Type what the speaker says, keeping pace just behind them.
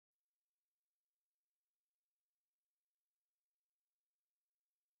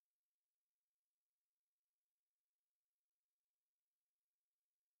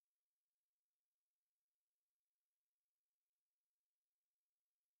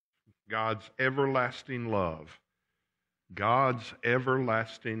God's everlasting love. God's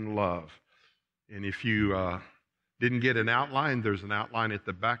everlasting love. And if you didn't get an outline, there's an outline at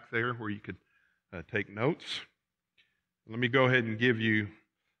the back there where you could take notes. Let me go ahead and give you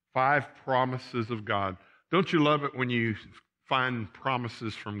 5 promises of God. Don't you love it when you find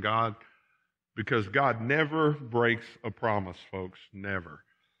promises from God? Because God never breaks a promise, folks. Never.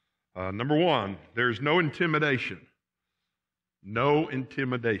 Number 1, there's no intimidation. No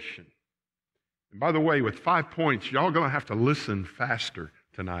intimidation. And by the way, with 5 points, y'all going to have to listen faster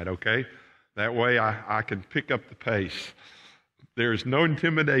tonight, okay? That way I can pick up the pace. There's no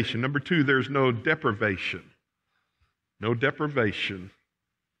intimidation. Number 2, there's no deprivation. No deprivation.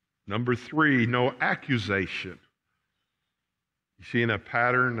 Number 3, no accusation. You seeing a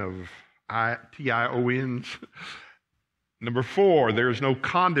pattern of TIONs? Number 4, there is no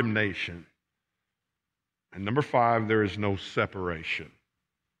condemnation. And number 5, there is no separation.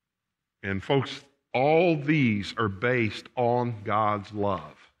 And folks, all these are based on God's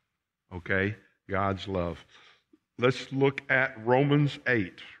love. Okay? God's love. Let's look at Romans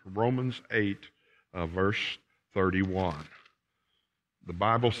 8. Romans 8, verse 31. The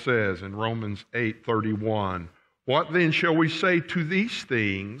Bible says in Romans 8:31, "What then shall we say to these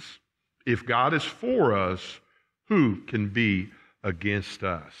things? If God is for us, who can be against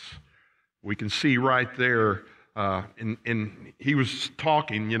us?" We can see right there, and he was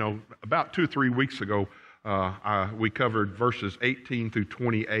talking, about 2 or 3 weeks ago, we covered verses 18 through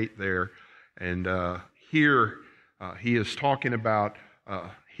 28 there, and here he is talking about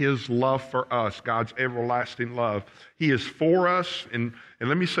his love for us, God's everlasting love. He is for us, and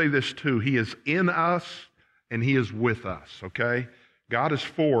let me say this too, he is in us and he is with us, okay? God is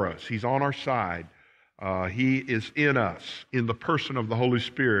for us. He's on our side. He is in us, in the person of the Holy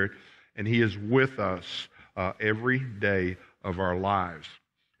Spirit, and he is with us every day of our lives.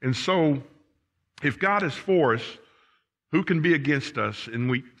 And so, if God is for us, who can be against us?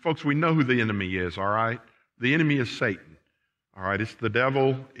 And folks, we know who the enemy is, all right? The enemy is Satan. All right, it's the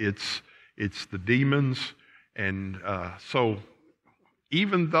devil, it's the demons, and so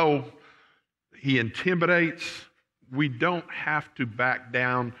even though he intimidates, we don't have to back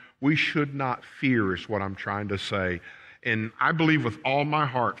down. We should not fear, is what I'm trying to say. And I believe with all my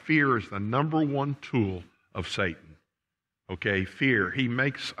heart, fear is the number 1 tool of Satan. Okay, fear. He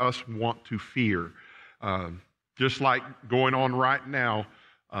makes us want to fear. Just like going on right now,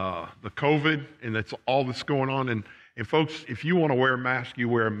 the COVID, and that's all that's going on. And folks, if you want to wear a mask, you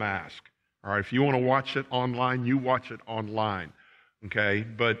wear a mask. All right, if you want to watch it online, you watch it online. Okay,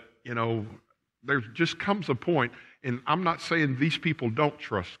 but, there just comes a point, and I'm not saying these people don't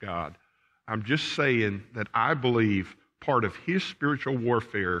trust God. I'm just saying that I believe part of his spiritual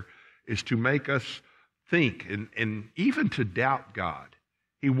warfare is to make us think and even to doubt God.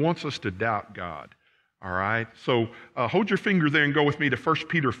 He wants us to doubt God. All right, so hold your finger there and go with me to 1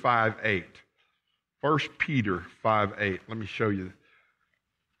 Peter 5:8. 1 Peter 5:8. Let me show you.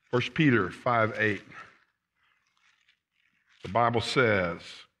 1 Peter 5:8. The Bible says,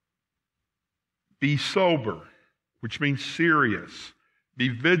 "Be sober," which means serious. "Be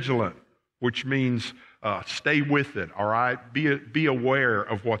vigilant," which means stay with it, all right? Be aware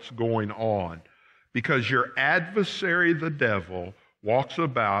of what's going on. Because your adversary, the devil, walks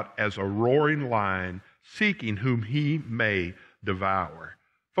about as a roaring lion, seeking whom he may devour.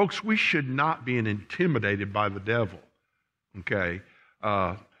 Folks, we should not be intimidated by the devil, okay?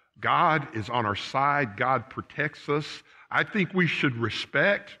 God is on our side. God protects us. I think we should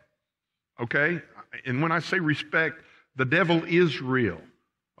respect, okay? And when I say respect, the devil is real,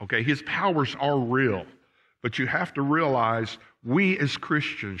 okay? His powers are real. But you have to realize we as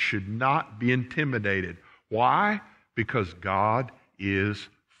Christians should not be intimidated. Why? Because God is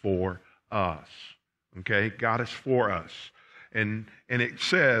for us, okay? God is for us. And it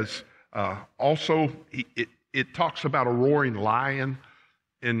says, also, it talks about a roaring lion.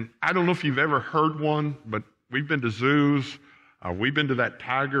 And I don't know if you've ever heard one, but we've been to zoos. We've been to that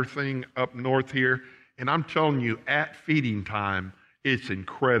tiger thing up north here. And I'm telling you, at feeding time, it's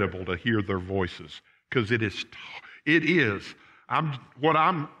incredible to hear their voices. Because it is.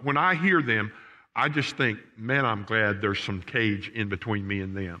 When I hear them, I just think, man, I'm glad there's some cage in between me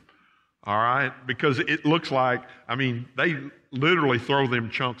and them. All right? Because it looks like, they literally throw them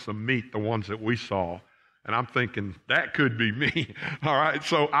chunks of meat, the ones that we saw. And I'm thinking, that could be me. All right?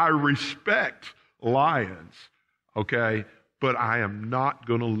 So I respect lions, okay? But I am not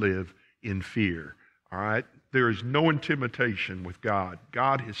going to live in fear. All right? There is no intimidation with God.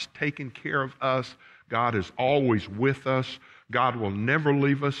 God has taken care of us. God is always with us. God will never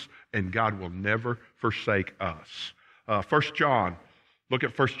leave us, and God will never forsake us. 1 John, Look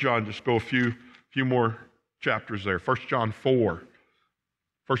at 1 John, just go a few more chapters there. 1 John 4.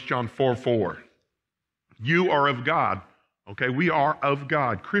 1 John 4:4. You are of God. Okay, we are of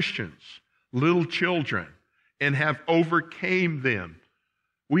God, Christians, little children, and have overcame them.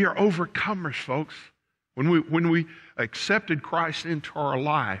 We are overcomers, folks. When we accepted Christ into our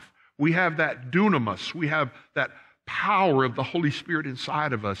life, we have that dunamis, we have that power of the Holy Spirit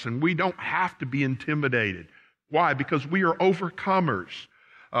inside of us, and we don't have to be intimidated. Why? Because we are overcomers.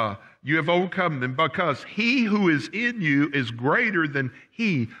 You have overcome them because he who is in you is greater than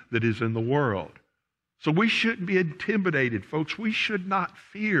he that is in the world. So we shouldn't be intimidated, folks. We should not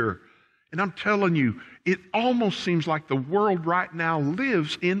fear. And I'm telling you, it almost seems like the world right now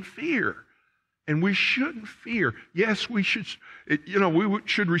lives in fear. And we shouldn't fear. Yes, we should, we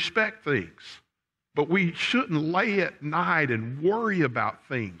should respect things. But we shouldn't lay at night and worry about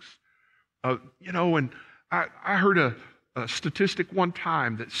things. And I heard a statistic one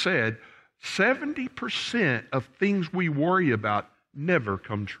time that said 70% of things we worry about never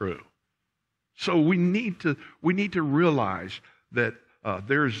come true. So we need to realize that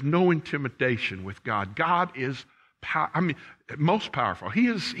there is no intimidation with God. God is most powerful. He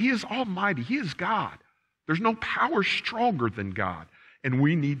is almighty. He is God. There's no power stronger than God, and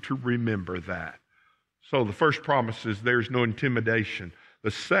we need to remember that. So the first promise is there's no intimidation.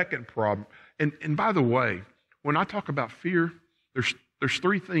 The second problem, and by the way, when I talk about fear, there's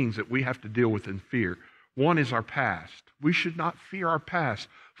three things that we have to deal with in fear. One is our past. We should not fear our past.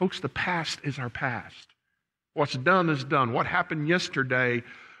 Folks, the past is our past. What's done is done. What happened yesterday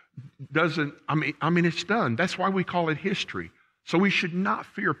it's done. That's why we call it history. So we should not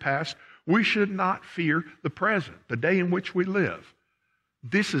fear past. We should not fear the present, the day in which we live.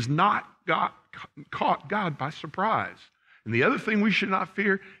 This has not caught God by surprise. And the other thing we should not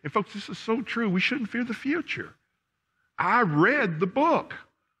fear, and folks, this is so true, we shouldn't fear the future. I read the book.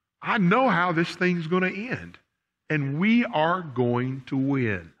 I know how this thing's going to end. And we are going to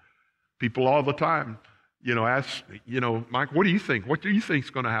win. People all the time, ask, Mike, what do you think? What do you think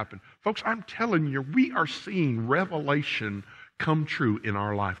is going to happen? Folks, I'm telling you, we are seeing revelation come true in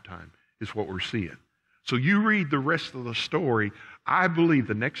our lifetime, is what we're seeing. So you read the rest of the story. I believe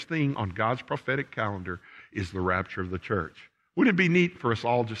the next thing on God's prophetic calendar is the rapture of the church. Wouldn't it be neat for us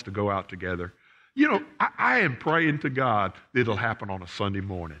all just to go out together? I am praying to God that it'll happen on a Sunday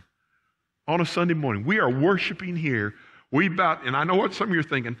morning. On a Sunday morning. We are worshiping here. And I know what some of you are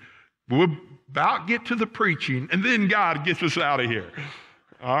thinking, we'll about get to the preaching, and then God gets us out of here.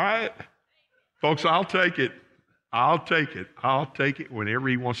 All right? Folks, I'll take it. I'll take it whenever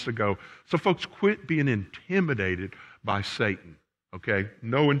he wants to go. So, folks, quit being intimidated by Satan. Okay?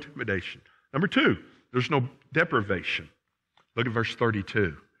 No intimidation. Number two, there's no deprivation. Look at verse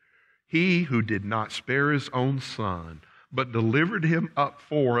 32. He who did not spare his own son, but delivered him up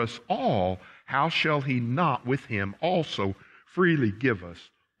for us all, how shall he not with him also freely give us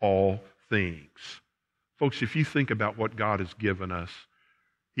all things? Folks, if you think about what God has given us,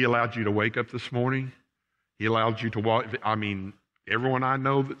 he allowed you to wake up this morning. He allowed you to walk. Everyone I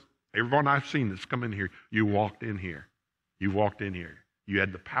know, everyone I've seen that's come in here, you walked in here. You walked in here. You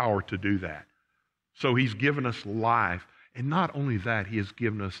had the power to do that. So he's given us life. And not only that, he has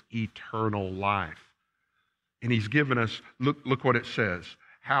given us eternal life. And he's given us, look what it says.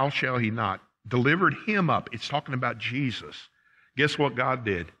 How shall he not? Delivered him up. It's talking about Jesus. Guess what God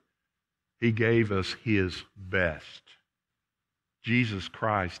did? He gave us his best. Jesus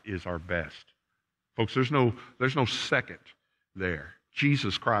Christ is our best. Folks, there's no second there.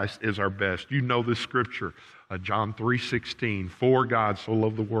 Jesus Christ is our best. You know this scripture, John 3:16. For God so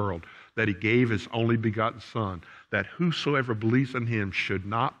loved the world that he gave his only begotten Son, that whosoever believes in him should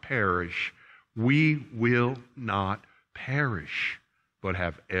not perish. We will not perish, but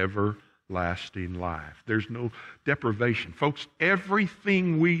have everlasting life. There's no deprivation. Folks,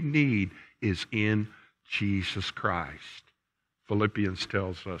 everything we need is in Jesus Christ. Philippians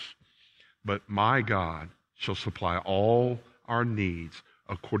tells us, but my God shall supply all our needs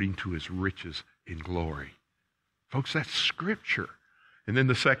according to his riches in glory. Folks, that's scripture. And then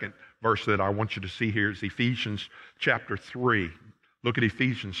the second verse that I want you to see here is Ephesians chapter 3. Look at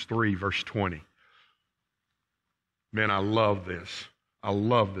Ephesians 3, verse 20. Man, I love this. I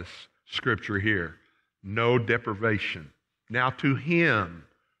love this scripture here. No deprivation. Now to him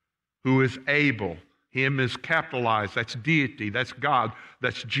who is able, him is capitalized, that's deity, that's God,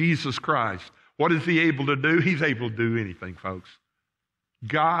 that's Jesus Christ. What is he able to do? He's able to do anything, folks.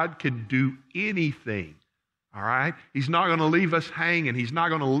 God can do anything. All right? He's not going to leave us hanging. He's not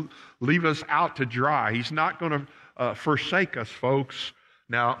going to leave us out to dry. He's not going to forsake us, folks.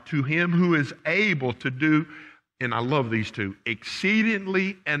 Now, to him who is able to do and I love these two,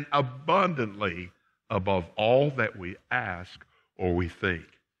 exceedingly and abundantly above all that we ask or we think.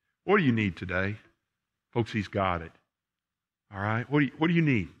 What do you need today? Folks, He's got it. All right? What do you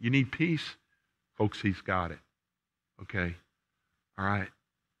need? You need peace? Folks, He's got it. Okay? All right?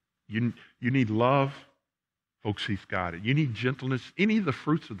 You need love? Folks, He's got it. You need gentleness? Any of the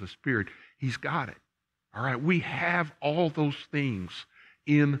fruits of the Spirit, He's got it. All right? We have all those things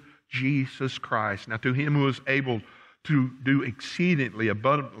in Jesus Christ. Now, to Him who is able to do exceedingly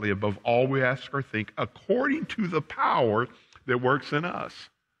abundantly above all we ask or think, according to the power that works in us.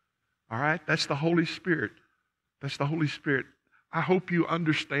 All right? That's the Holy Spirit. That's the Holy Spirit. I hope you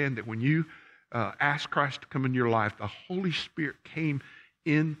understand that when you ask Christ to come in your life, the Holy Spirit came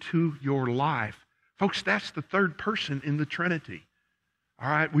into your life. Folks, that's the third person in the Trinity. All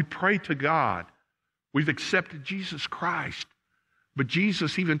right? We pray to God. We've accepted Jesus Christ. But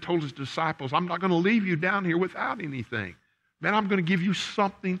Jesus even told His disciples, I'm not going to leave you down here without anything. Man, I'm going to give you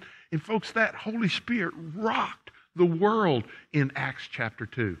something. And folks, that Holy Spirit rocked the world in Acts chapter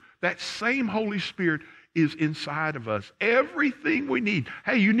 2. That same Holy Spirit is inside of us. Everything we need.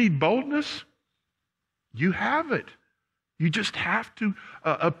 Hey, you need boldness? You have it. You just have to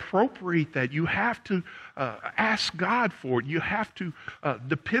appropriate that. You have to ask God for it. You have to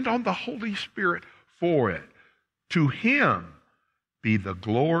depend on the Holy Spirit for it. To Him be the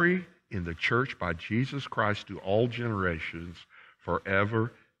glory in the church by Jesus Christ to all generations,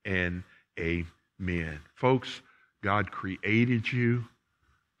 forever and amen. Folks, God created you.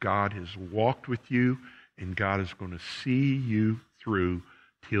 God has walked with you. And God is going to see you through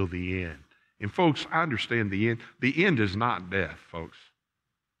till the end. And folks, I understand the end. The end is not death, folks.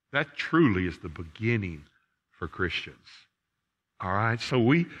 That truly is the beginning for Christians. All right? So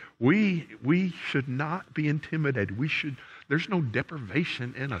we should not be intimidated. There's no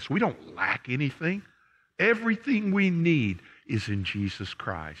deprivation in us. We don't lack anything. Everything we need is in Jesus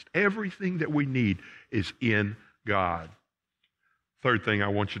Christ. Everything that we need is in God. Third thing I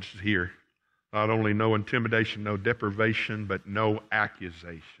want you to hear. Not only no intimidation, no deprivation, but no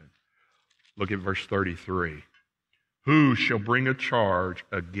accusation. Look at verse 33. Who shall bring a charge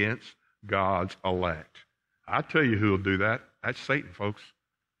against God's elect? I tell you who will do that. That's Satan, folks.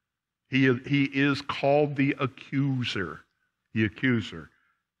 He is called the accuser. The accuser.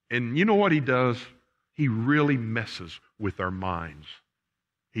 And you know what he does? He really messes with our minds.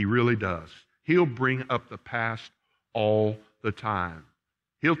 He really does. He'll bring up the past all the time.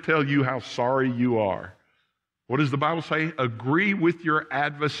 He'll tell you how sorry you are. What does the Bible say? Agree with your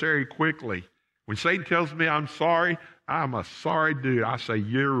adversary quickly. When Satan tells me I'm sorry, I'm a sorry dude. I say,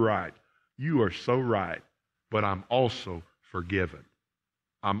 you're right. You are so right. But I'm also forgiven.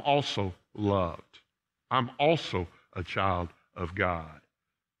 I'm also loved. I'm also a child of God.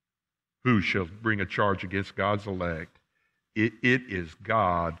 Who shall bring a charge against God's elect? It is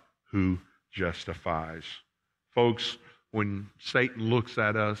God who justifies. Folks, when Satan looks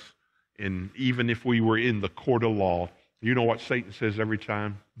at us, and even if we were in the court of law, you know what Satan says every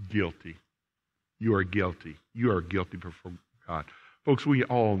time? Guilty. You are guilty. You are guilty before God. Folks, we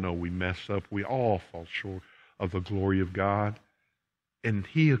all know we mess up. We all fall short of the glory of God. And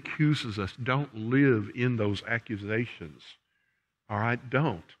he accuses us. Don't live in those accusations. All right?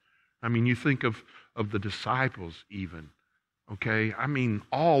 Don't. I mean, you think of the disciples even. Okay? I mean,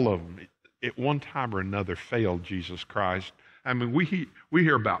 all of them at one time or another failed Jesus Christ. I mean, we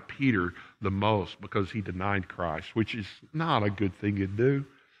hear about Peter the most because he denied Christ, which is not a good thing to do.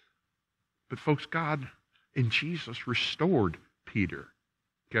 But folks, God and Jesus restored Peter.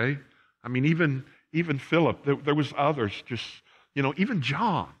 Okay? I mean, even Philip, there was others just, even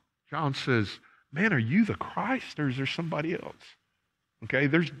John. John says, man, are you the Christ or is there somebody else? Okay?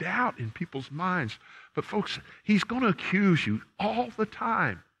 There's doubt in people's minds. But folks, he's going to accuse you all the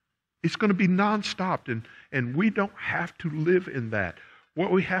time. It's going to be nonstop, and we don't have to live in that.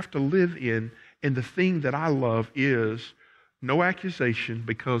 What we have to live in, and the thing that I love is no accusation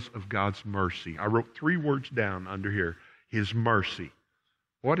because of God's mercy. I wrote 3 words down under here. His mercy.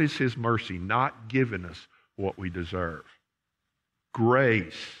 What is His mercy? Not giving us what we deserve.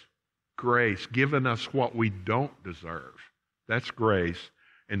 Grace. Grace. Giving us what we don't deserve. That's grace.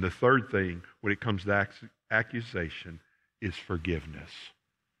 And the third thing, when it comes to accusation, is forgiveness.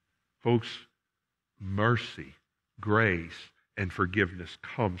 Folks, mercy, grace, and forgiveness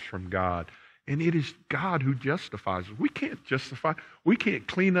comes from God. And it is God who justifies us. We can't justify. We can't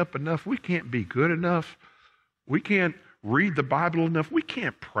clean up enough. We can't be good enough. We can't read the Bible enough. We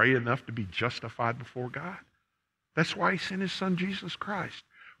can't pray enough to be justified before God. That's why He sent His Son, Jesus Christ.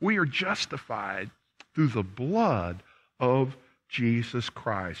 We are justified through the blood of Jesus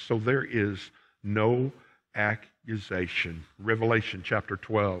Christ. So there is no accusation. Revelation chapter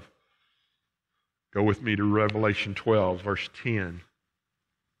 12. Go with me to Revelation 12, verse 10.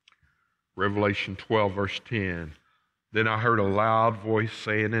 Revelation 12, verse 10. Then I heard a loud voice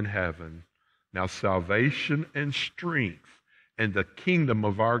saying in heaven, now salvation and strength and the kingdom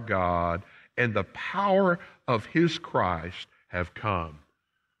of our God and the power of his Christ have come.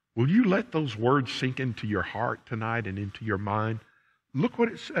 Will you let those words sink into your heart tonight and into your mind? Look what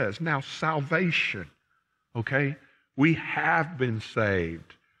it says. Now salvation, okay? We have been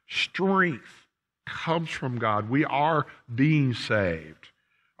saved. Strength comes from God. We are being saved,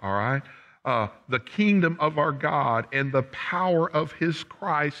 all right? The kingdom of our God and the power of his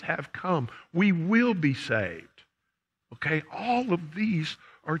Christ have come. We will be saved, okay? All of these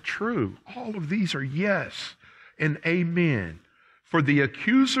are true. All of these are yes and amen. For the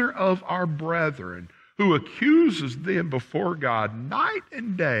accuser of our brethren, who accuses them before God night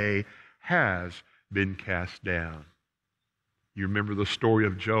and day, has been cast down. You remember the story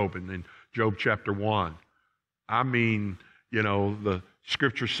of Job and in Job chapter 1. I mean, you know, the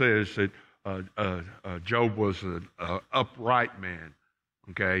scripture says that Job was an upright man,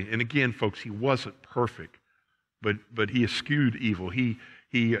 okay? And again, folks, he wasn't perfect, but he eschewed evil.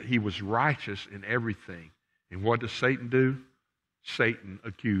 He was righteous in everything. And what does Satan do? Satan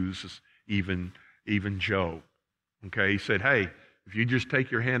accuses even Job. Okay, he said, hey, if you just take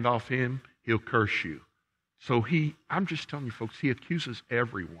your hand off him, he'll curse you. So I'm just telling you, folks, he accuses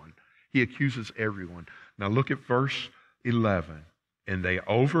everyone. He accuses everyone. Now look at verse 11. And they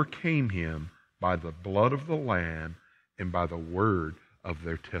overcame him by the blood of the Lamb and by the word of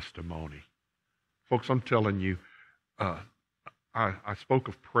their testimony. Folks, I'm telling you, I spoke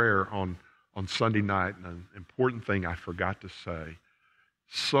of prayer on Sunday night, and an important thing I forgot to say.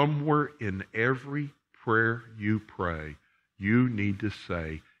 Somewhere in every prayer you pray, you need to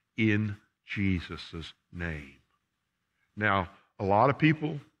say, in Jesus' name. Now, a lot of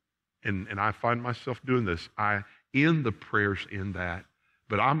people, and I find myself doing this, I end the prayers in that,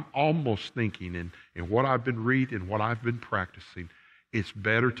 but I'm almost thinking, in what I've been reading, what I've been practicing, it's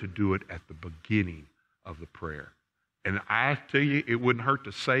better to do it at the beginning of the prayer. And I tell you, it wouldn't hurt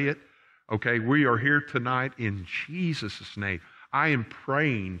to say it. Okay, we are here tonight in Jesus' name. I am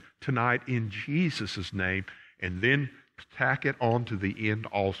praying tonight in Jesus' name, and then tack it on to the end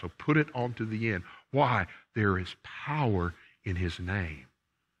also. Put it on to the end. Why? There is power in his name.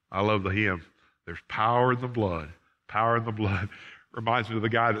 I love the hymn, there's power in the blood. Power in the blood. Reminds me of the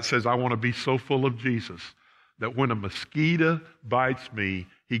guy that says, I want to be so full of Jesus that when a mosquito bites me,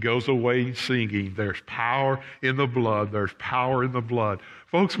 he goes away singing, there's power in the blood, there's power in the blood.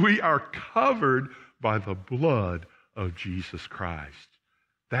 Folks, we are covered by the blood of Jesus Christ.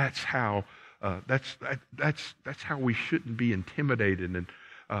 That's how how we shouldn't be intimidated,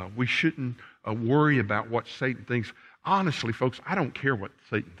 and we shouldn't worry about what Satan thinks. Honestly, folks, I don't care what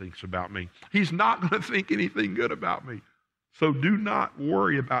Satan thinks about me. He's not going to think anything good about me. So do not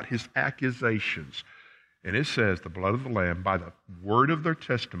worry about his accusations. And it says, the blood of the Lamb, by the word of their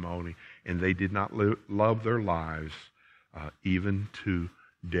testimony, and they did not love their lives even to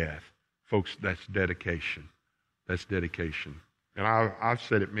death. Folks, that's dedication. That's dedication. And I've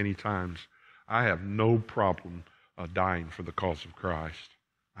said it many times. I have no problem dying for the cause of Christ.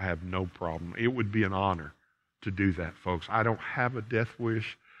 I have no problem. It would be an honor to do that, folks. I don't have a death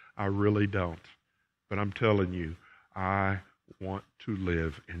wish. I really don't. But I'm telling you, I want to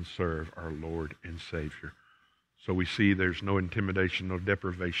live and serve our Lord and Savior. So we see there's no intimidation, no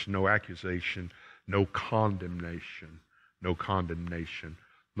deprivation, no accusation, no condemnation. No condemnation.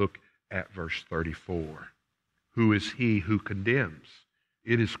 Look at verse 34. Who is he who condemns?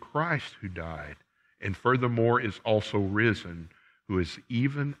 It is Christ who died, and furthermore is also risen, who is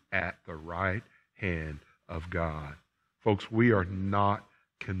even at the right hand of God. Folks, we are not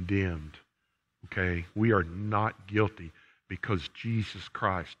condemned, okay? We are not guilty because Jesus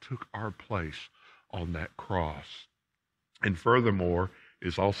Christ took our place on that cross. And furthermore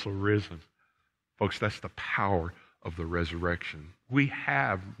is also risen. Folks, that's the power of the resurrection. We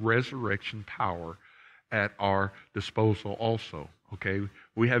have resurrection power at our disposal also, okay?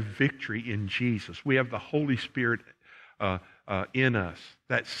 We have victory in Jesus. We have the Holy Spirit in us,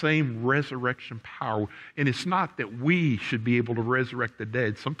 that same resurrection power. And it's not that we should be able to resurrect the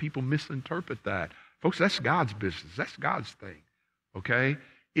dead. Some people misinterpret that. Folks, that's God's business. That's God's thing, okay?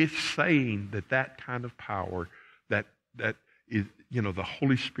 It's saying that kind of power, that is, the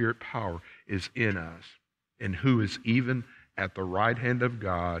Holy Spirit power is in us, and who is even at the right hand of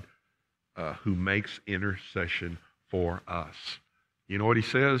God, who makes intercession for us. You know what he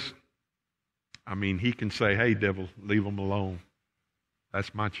says? I mean, he can say, hey, devil, leave them alone.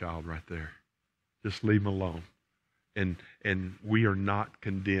 That's my child right there. Just leave them alone. and we are not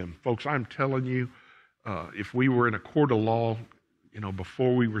condemned. Folks, I'm telling you, if we were in a court of law,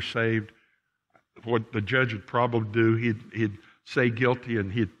 before we were saved, what the judge would probably do, he'd say guilty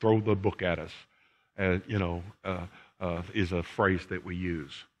and he'd throw the book at us. Is a phrase that we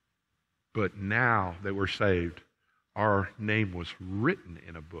use. But now that we're saved, our name was written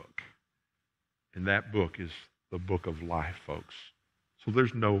in a book. And that book is the book of life, folks. So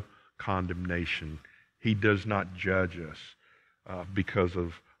there's no condemnation. He does not judge us because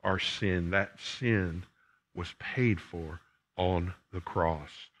of our sin. That sin was paid for on the cross.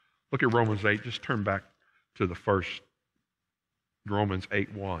 Look at Romans 8. Just turn back to the first, Romans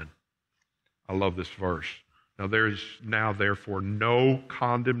 8:1. I love this verse. Now there is now therefore no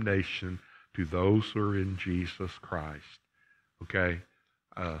condemnation to those who are in Jesus Christ. Okay?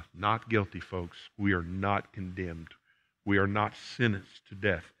 Not guilty, folks. We are not condemned. We are not sentenced to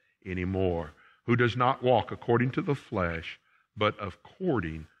death anymore. Who does not walk according to the flesh, but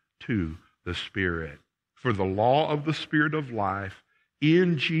according to the Spirit. For the law of the Spirit of life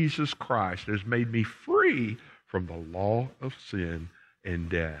in Jesus Christ has made me free from the law of sin and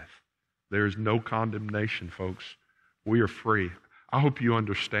death. There is no condemnation, folks. We are free. I hope you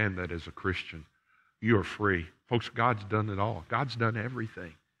understand that as a Christian. You are free. Folks, God's done it all. God's done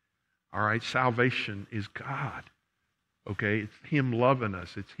everything. All right? Salvation is God. Okay? It's Him loving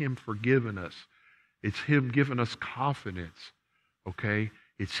us. It's Him forgiving us. It's Him giving us confidence. Okay?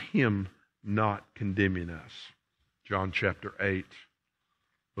 It's Him not condemning us. John chapter 8.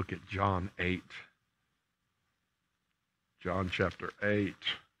 Look at John 8. John chapter 8,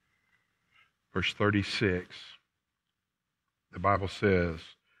 verse 36. The Bible says,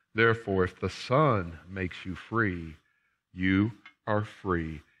 therefore, if the Son makes you free, you are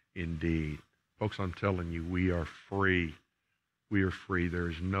free indeed. Folks, I'm telling you, we are free. We are free. There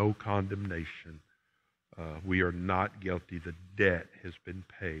is no condemnation. We are not guilty. The debt has been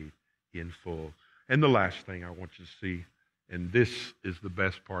paid in full. And the last thing I want you to see, and this is the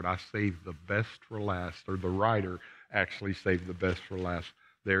best part. I saved the best for last, or the writer actually saved the best for last.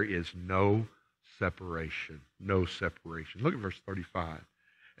 There is no separation. No separation. Look at verse 35.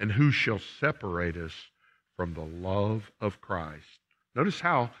 And who shall separate us from the love of Christ? Notice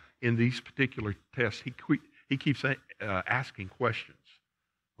how in these particular tests he keeps asking questions.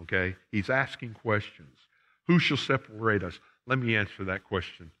 Okay? He's asking questions. Who shall separate us? Let me answer that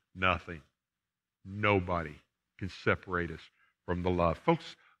question. Nothing. Nobody can separate us from the love.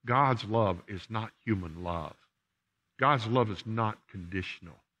 Folks, God's love is not human love. God's love is not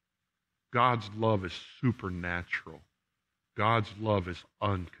conditional. God's love is supernatural. God's love is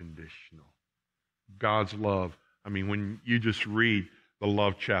unconditional. God's love, when you just read the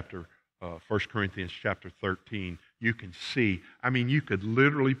love chapter, 1 Corinthians chapter 13, you can see, you could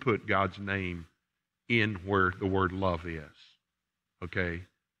literally put God's name in where the word love is. Okay?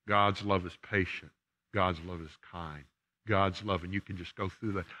 God's love is patient. God's love is kind. God's love, and you can just go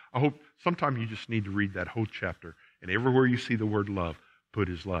through that. I hope sometime you just need to read that whole chapter, and everywhere you see the word love, put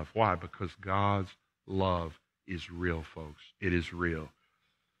His love. Why? Because God's love is real, folks. It is real.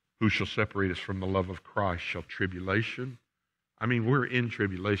 Who shall separate us from the love of Christ? Shall tribulation? We're in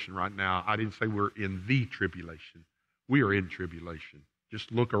tribulation right now. I didn't say we're in the tribulation. We are in tribulation.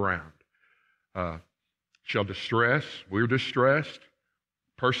 Just look around. Shall distress? We're distressed.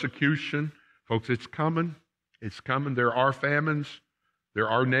 Persecution. Folks, it's coming. It's coming. There are famines. There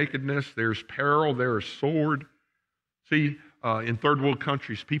are nakedness. There's peril. There is sword. See, in third world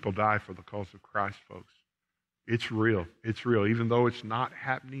countries, people die for the cause of Christ, folks. It's real. It's real. Even though it's not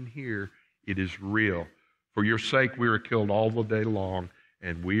happening here, it is real. For your sake, we are killed all the day long,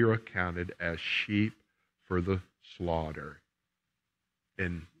 and we are accounted as sheep for the slaughter.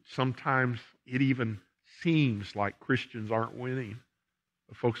 And sometimes it even seems like Christians aren't winning.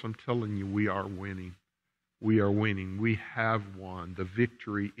 But folks, I'm telling you, we are winning. We are winning. We have won. The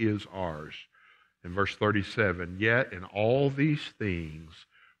victory is ours. In verse 37, yet in all these things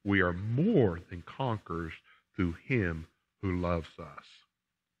we are more than conquerors through Him who loves us.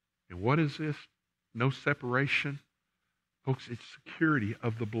 And what is this? No separation? Folks, it's security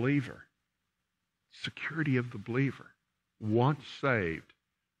of the believer. Security of the believer. Once saved,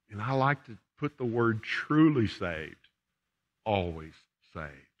 and I like to put the word truly saved, always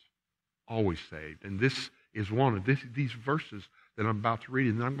saved. Always saved. And this is one of these verses that I'm about to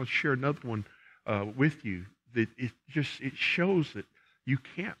read, and I'm going to share another one with you, that it shows that you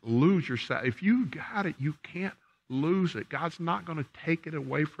can't lose your salvation. If you got it, you can't lose it. God's not going to take it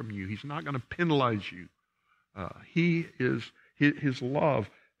away from you. He's not going to penalize you. His love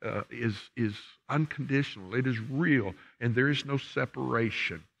is unconditional. It is real, and there is no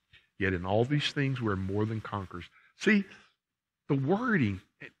separation. Yet in all these things we're more than conquerors. See, the wording,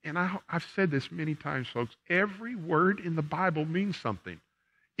 and I've said this many times, folks, every word in the Bible means something.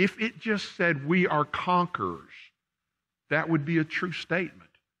 If it just said we are conquerors, that would be a true statement.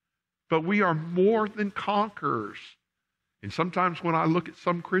 But we are more than conquerors. And sometimes when I look at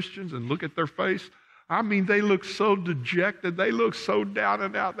some Christians and look at their face, I mean, they look so dejected. They look so down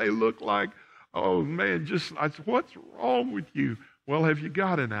and out. They look like, oh man, what's wrong with you? Well, have you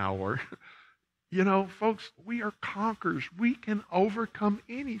got an hour? You know, folks, we are conquerors. We can overcome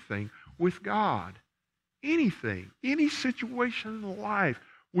anything with God. Anything, any situation in life,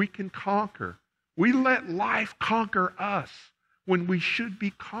 we can conquer. We let life conquer us when we should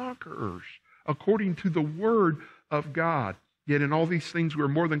be conquerors according to the Word of God. Yet in all these things we're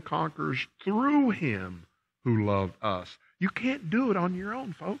more than conquerors through Him who loved us. You can't do it on your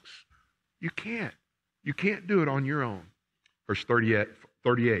own, folks. You can't. You can't do it on your own. Verse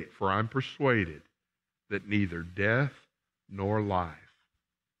 38, for I'm persuaded that neither death nor life,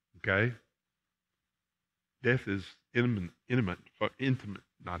 okay? Death is intimate, not intimate.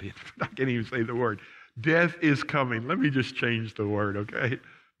 I can't even say the word. Death is coming. Let me just change the word, okay?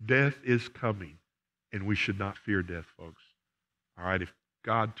 Death is coming, and we should not fear death, folks. All right, if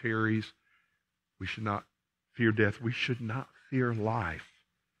God tarries, we should not fear death. We should not fear life,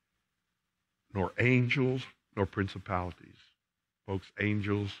 nor angels, nor principalities. Folks,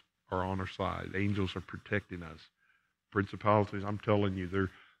 angels are on our side. Angels are protecting us. Principalities, I'm telling you,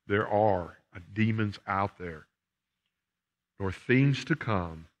 there are demons out there. Nor things to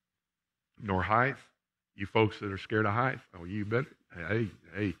come, nor height. You folks that are scared of height, oh, you better,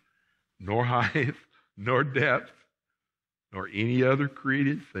 hey, nor height, nor depth, nor any other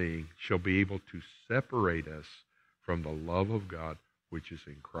created thing shall be able to separate us from the love of God, which is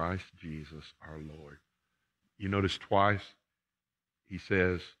in Christ Jesus our Lord. You notice twice he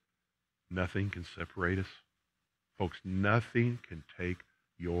says, nothing can separate us. Folks, nothing can take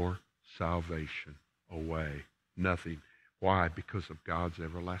your salvation away. Nothing. Why? Because of God's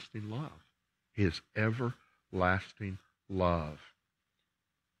everlasting love. His everlasting love.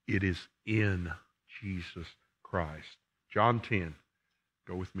 It is in Jesus Christ. John 10.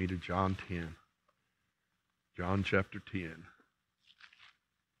 Go with me to John 10. John chapter 10.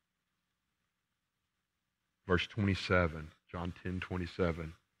 Verse 27. John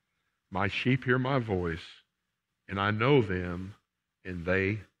 10:27. My sheep hear my voice, and I know them, and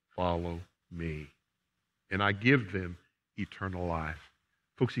they follow me. And I give them eternal life.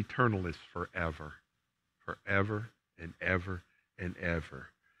 Folks, eternal is forever. Forever and ever and ever.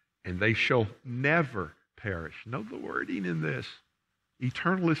 And they shall never perish. Note the wording in this.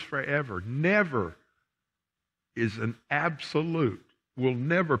 Eternal is forever. Never is an absolute. Will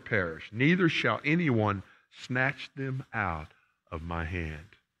never perish. Neither shall anyone snatch them out of my hand.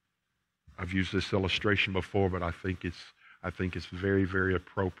 I've used this illustration before, but I think it's very, very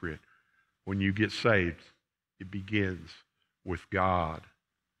appropriate. When you get saved, it begins with God,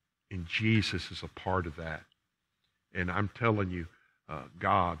 and Jesus is a part of that. And I'm telling you,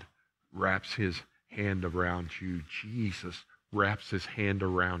 God wraps His hand around you. Jesus wraps His hand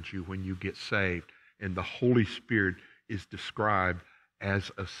around you when you get saved. And the Holy Spirit is described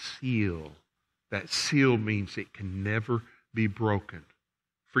as a seal. That seal means it can never be broken.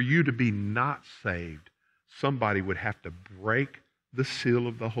 For you to be not saved, somebody would have to break the seal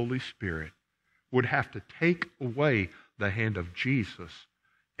of the Holy Spirit, would have to take away the hand of Jesus,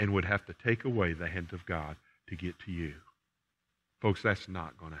 and would have to take away the hand of God to get to you. Folks, that's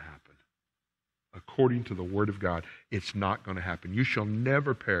not going to happen. According to the Word of God, it's not going to happen. You shall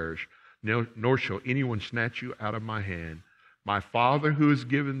never perish, nor shall anyone snatch you out of my hand. My Father who has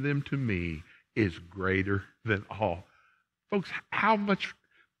given them to me is greater than all. Folks, how much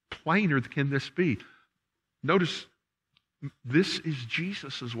plainer can this be? Notice, this is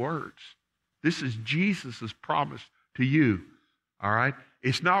Jesus' words. This is Jesus' promise to you. All right?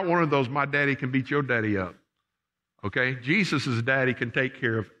 It's not one of those, my daddy can beat your daddy up. Okay? Jesus' daddy can take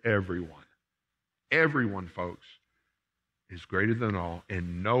care of everyone. Everyone, folks, is greater than all,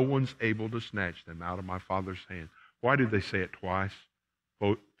 and no one's able to snatch them out of my Father's hand. Why did they say it twice?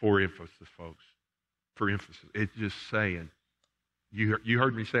 For emphasis, folks. For emphasis. It's just saying. You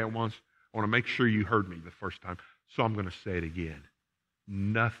heard me say it once. I want to make sure you heard me the first time, so I'm going to say it again.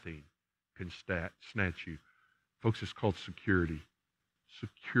 Nothing can snatch you. Folks, it's called security.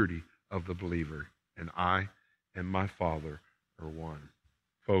 Security of the believer. And I and my Father are one.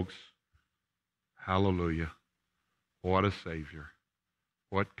 Folks, hallelujah. What a Savior.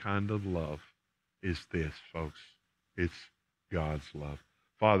 What kind of love is this, folks? It's God's love.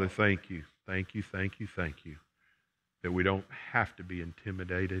 Father, thank you. Thank you, thank you, thank you that we don't have to be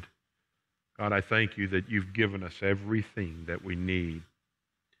intimidated. God, I thank you that you've given us everything that we need.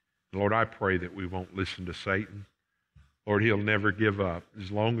 Lord, I pray that we won't listen to Satan. Lord, he'll never give up.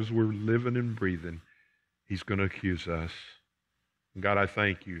 As long as we're living and breathing, he's going to accuse us. And God, I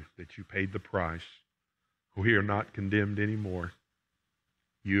thank you that you paid the price. We are not condemned anymore.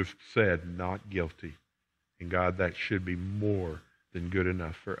 You have said not guilty. And God, that should be more than good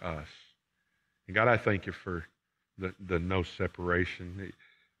enough for us. And God, I thank you for the no separation.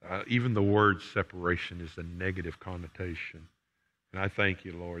 Even the word separation is a negative connotation. And I thank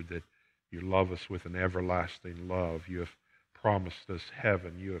you, Lord, that you love us with an everlasting love. You have promised us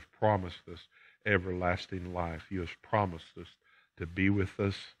heaven. You have promised us everlasting life. You have promised us to be with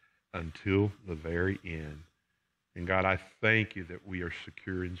us until the very end. And God, I thank you that we are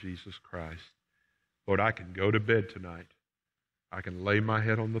secure in Jesus Christ. Lord, I can go to bed tonight. I can lay my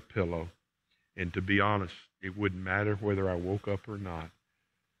head on the pillow. And to be honest, it wouldn't matter whether I woke up or not.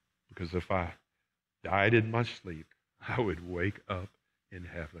 Because if I died in my sleep, I would wake up in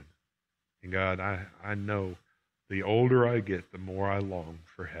heaven. And God, I know the older I get, the more I long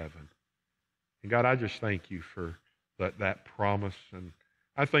for heaven. And God, I just thank you for that promise. And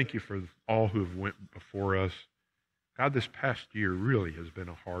I thank you for all who have went before us. God, this past year really has been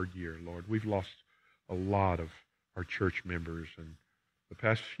a hard year, Lord. We've lost a lot of our church members. And the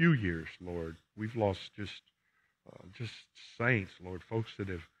past few years, Lord, we've lost just saints, Lord, folks that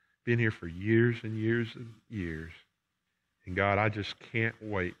have been here for years and years and years. And God, I just can't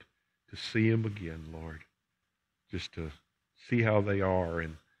wait to see them again, Lord. Just to see how they are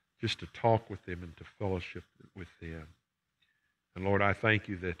and just to talk with them and to fellowship with them. And Lord, I thank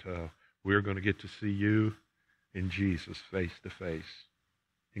you that we're going to get to see you in Jesus face to face.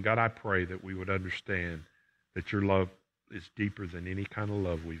 And God, I pray that we would understand that your love is deeper than any kind of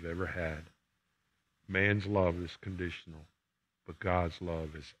love we've ever had. Man's love is conditional, but God's love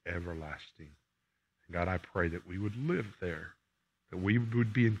is everlasting. And God, I pray that we would live there, that we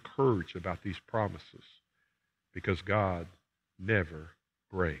would be encouraged about these promises, because God never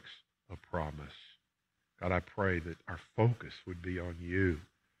breaks a promise. God, I pray that our focus would be on you.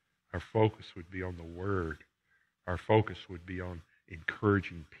 Our focus would be on the Word. Our focus would be on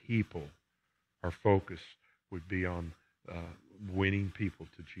encouraging people. Our focus would be on winning people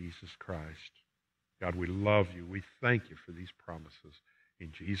to Jesus Christ. God, we love you. We thank you for these promises.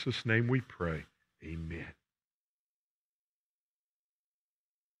 In Jesus' name we pray. Amen.